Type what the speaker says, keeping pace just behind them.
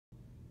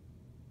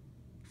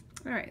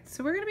All right,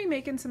 so we're going to be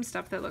making some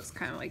stuff that looks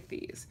kind of like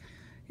these.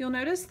 You'll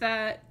notice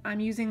that I'm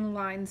using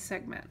line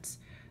segments.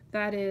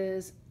 That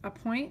is a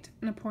point,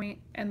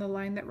 and the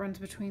line that runs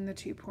between the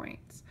 2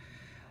 points.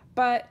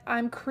 But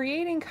I'm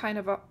creating kind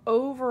of an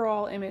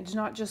overall image,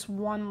 not just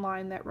one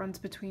line that runs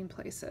between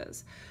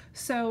places.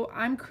 So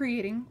I'm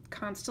creating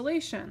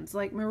constellations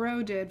like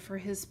Moreau did for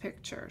his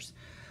pictures.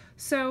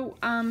 So,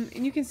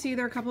 and you can see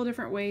there are a couple of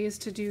different ways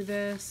to do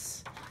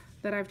this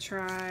that I've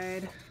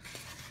tried.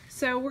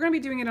 So we're going to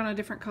be doing it on a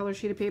different color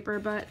sheet of paper,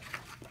 but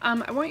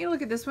I want you to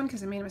look at this one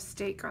because I made a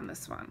mistake on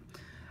this one.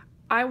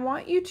 I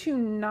want you to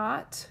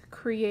not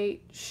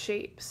create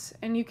shapes.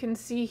 And you can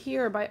see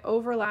here by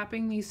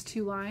overlapping these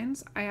 2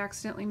 lines, I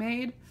accidentally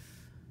made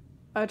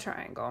a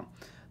triangle.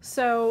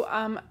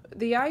 So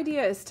the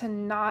idea is to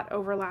not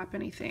overlap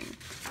anything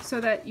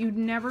so that you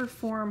never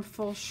form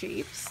full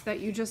shapes, that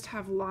you just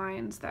have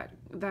lines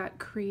that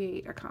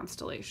create a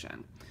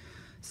constellation.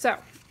 So I'm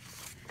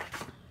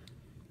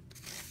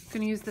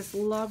going to use this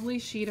lovely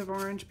sheet of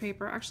orange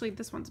paper. Actually,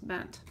 this one's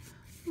bent.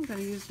 I'm going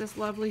to use this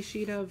lovely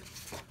sheet of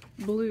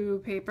blue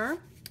paper,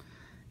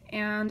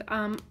 and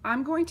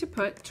I'm going to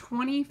put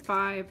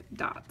 25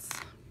 dots.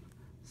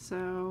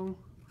 So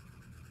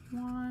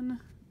 1,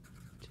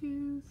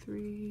 2,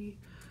 3,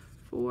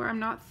 4. I'm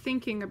not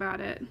thinking about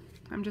it.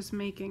 I'm just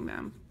making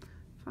them.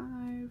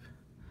 5,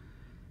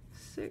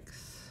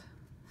 6,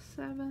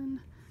 7,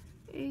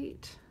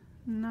 8,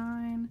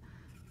 9,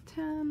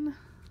 10,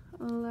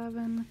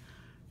 11,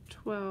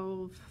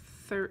 12,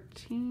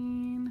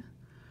 13,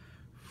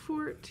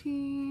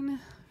 14,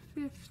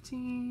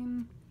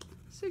 15,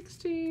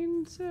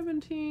 16,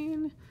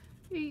 17,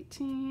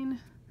 18,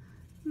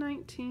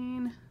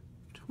 19,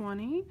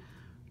 20,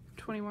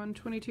 21,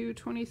 22,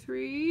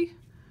 23,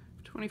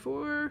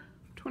 24,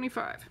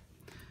 25.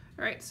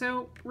 All right,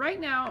 so right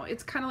now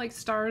it's kind of like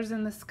stars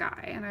in the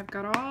sky, and I've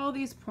got all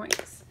these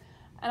points.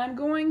 And I'm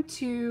going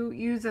to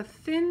use a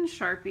thin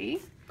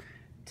Sharpie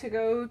to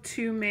go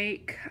to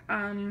make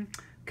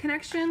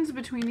connections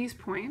between these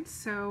points,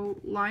 so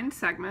line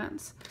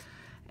segments,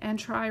 and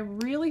try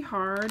really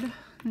hard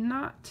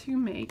not to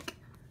make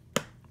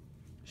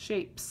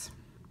shapes.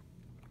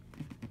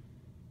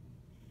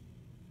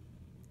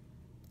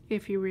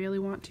 If you really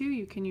want to,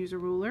 you can use a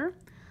ruler.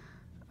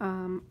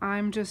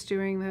 I'm just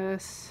doing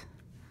this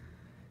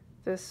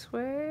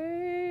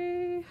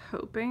way,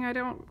 hoping I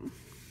don't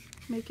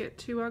make it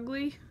too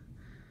ugly.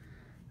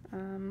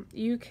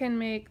 You can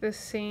make the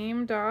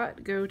same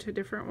dot go to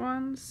different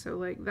ones, so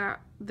like that,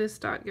 this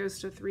dot goes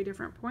to 3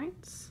 different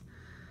points,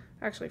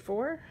 actually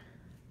 4.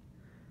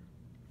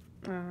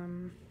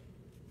 And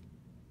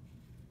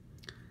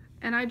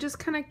I just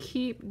kind of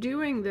keep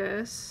doing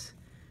this,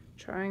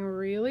 trying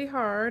really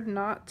hard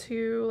not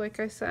to, like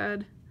I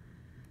said,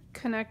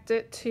 connect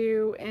it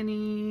to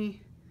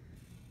any,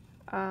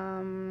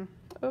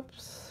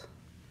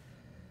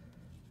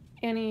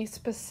 any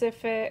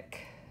specific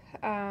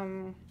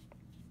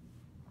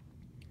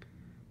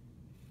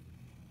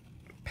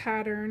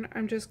pattern.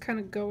 I'm just kind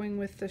of going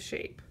with the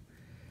shape.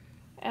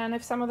 And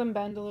if some of them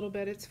bend a little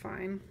bit, it's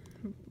fine.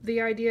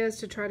 The idea is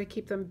to try to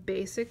keep them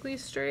basically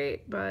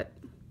straight, but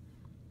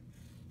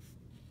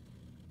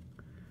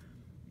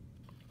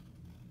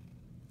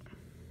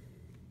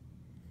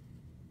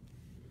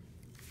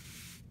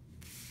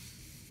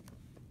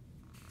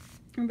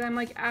and then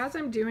like as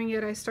I'm doing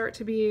it, I start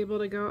to be able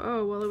to go,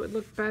 oh, well, it would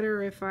look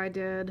better if I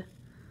did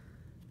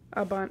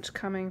a bunch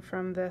coming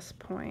from this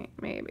point,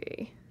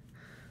 maybe.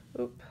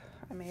 Oop,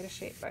 I made a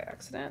shape by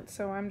accident,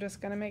 so I'm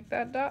just gonna make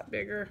that dot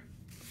bigger.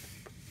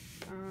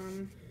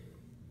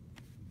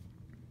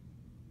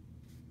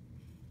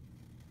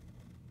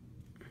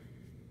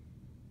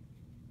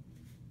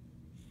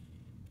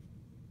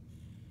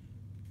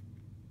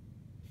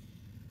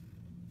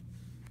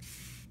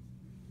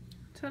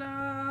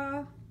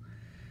 Ta-da!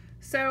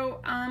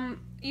 So,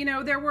 you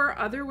know, there were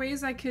other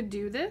ways I could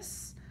do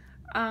this.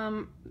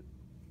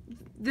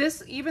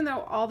 This, even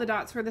though all the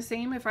dots were the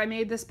same, if I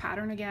made this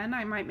pattern again,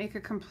 I might make a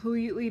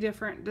completely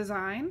different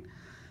design.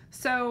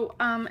 So,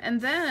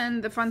 and then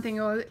the fun thing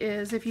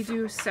is if you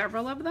do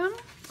several of them,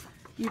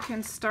 you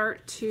can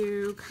start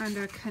to kind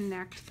of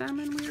connect them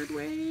in weird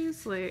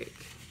ways, like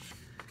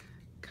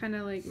kind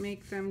of like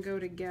make them go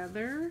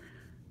together.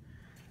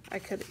 I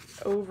could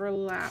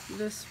overlap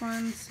this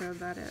one so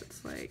that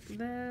it's like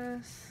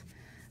this,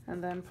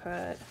 and then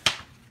put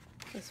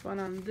this one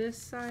on this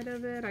side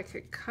of it. I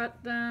could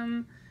cut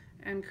them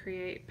and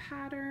create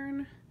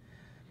pattern.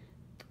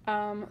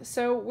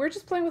 So we're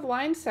just playing with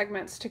line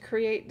segments to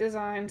create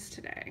designs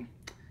today.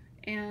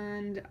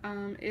 And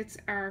it's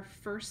our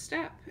first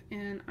step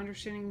in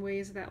understanding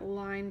ways that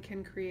line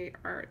can create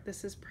art.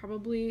 This is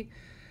probably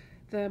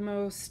the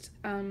most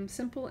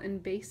simple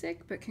and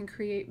basic, but can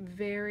create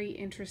very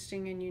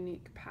interesting and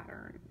unique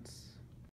patterns.